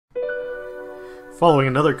Following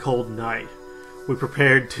another cold night, we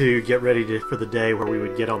prepared to get ready for the day where we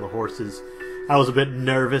would get on the horses. I was a bit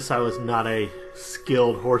nervous. I was not a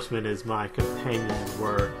skilled horseman as my companions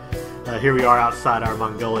were. Here we are outside our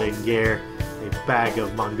Mongolian gear. A bag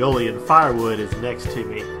of Mongolian firewood is next to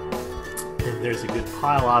me. And there's a good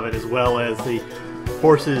pile of it, as well as the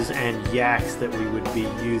horses and yaks that we would be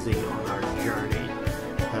using on our journey.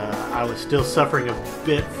 I was still suffering a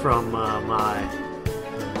bit from my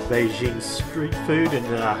Beijing street food, and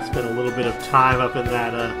spent a little bit of time up in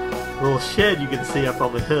that little shed you can see up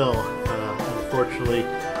on the hill. Unfortunately,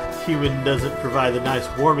 human doesn't provide the nice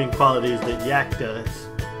warming qualities that yak does.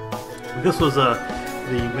 This was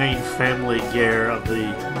the main family gear of the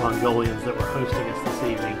Mongolians that were hosting us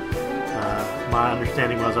this evening. My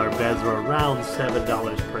understanding was our beds were around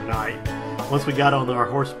 $7 per night. Once we got on our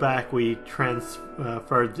horseback, we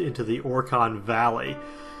transferred into the Orkhon Valley.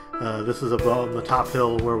 This is above the top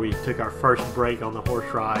hill where we took our first break on the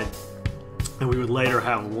horse ride, and we would later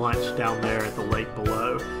have lunch down there at the lake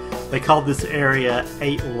below. They called this area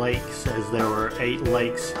 8 Lakes, as there were 8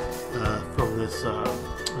 lakes from this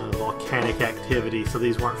volcanic activity, so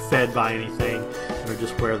these weren't fed by anything. They're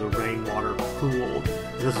just where the rainwater pooled.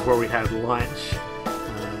 And this is where we had lunch.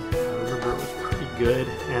 I remember it was pretty good,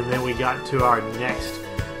 and then we got to our next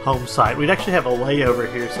home site. We'd actually have a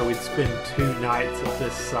layover here, so we'd spend 2 nights at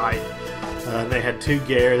this site. They had 2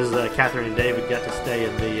 gears. Catherine and David got to stay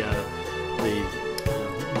in the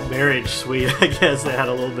marriage suite. I guess they had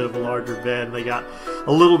a little bit of a larger bed, and they got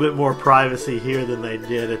a little bit more privacy here than they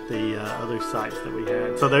did at the other sites that we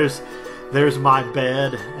had. So there's my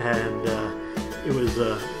bed, and it was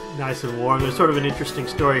nice and warm. There's sort of an interesting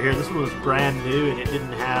story here. This one was brand new, and it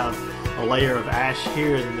didn't have a layer of ash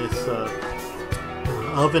here in this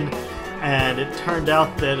oven, and it turned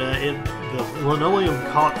out that the linoleum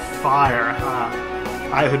caught fire.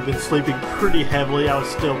 I had been sleeping pretty heavily. I was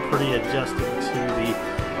still pretty adjusted to the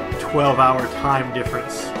 12-hour time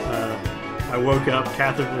difference. I woke up,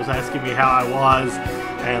 Catherine was asking me how I was,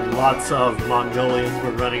 and lots of Mongolians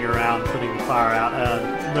were running around putting the fire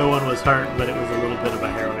out. No one was hurt, but it was a little bit of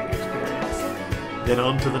a harrowing experience. Then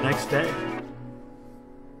on to the next day.